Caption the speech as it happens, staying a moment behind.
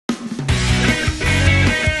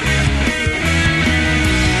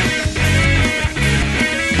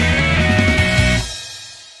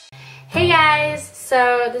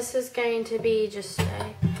this is going to be just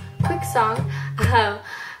a quick song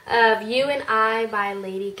of You and I by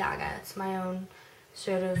Lady GaGa. It's my own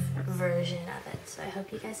sort of version of it, so I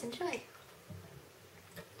hope you guys enjoy.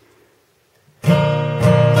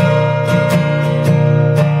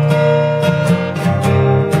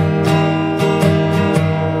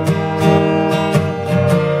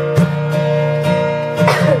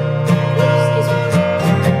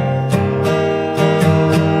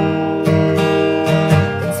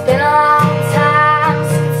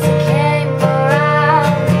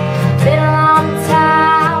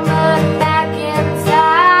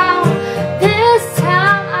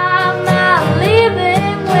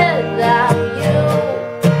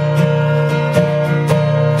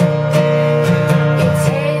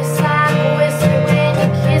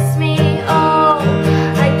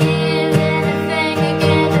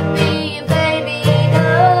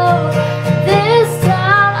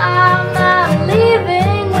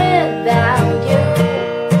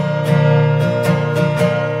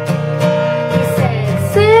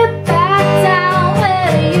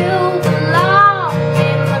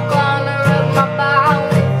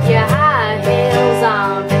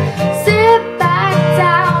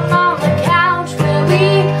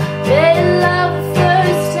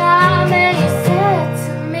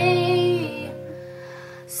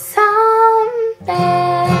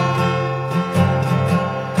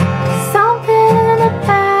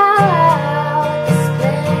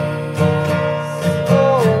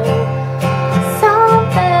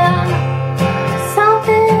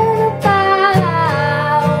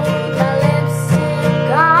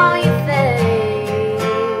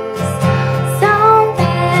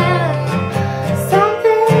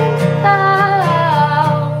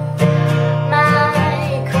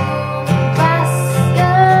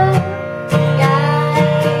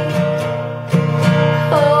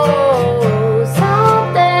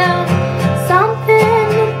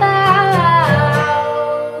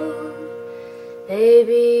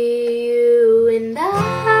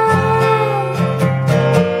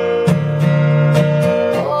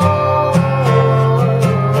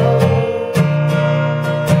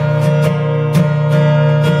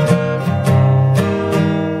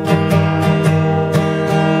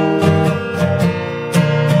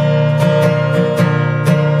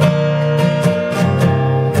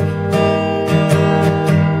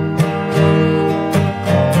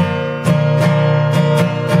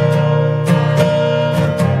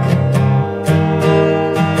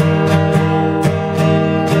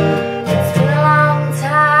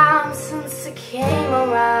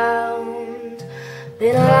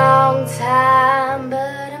 Been a long time,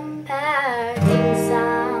 but I'm back in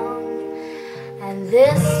sound. And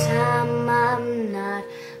this time I'm not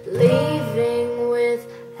leaving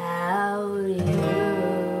without you.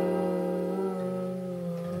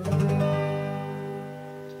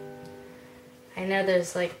 I know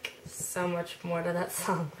there's like so much more to that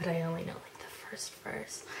song, but I only know like the first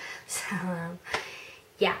verse. So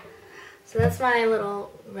yeah. So that's my little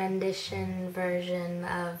rendition version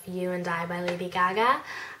of You and I by Lady GaGa.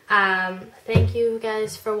 Thank you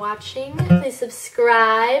guys for watching. Please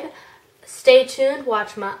subscribe. Stay tuned.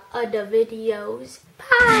 Watch my other videos.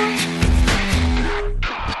 Bye!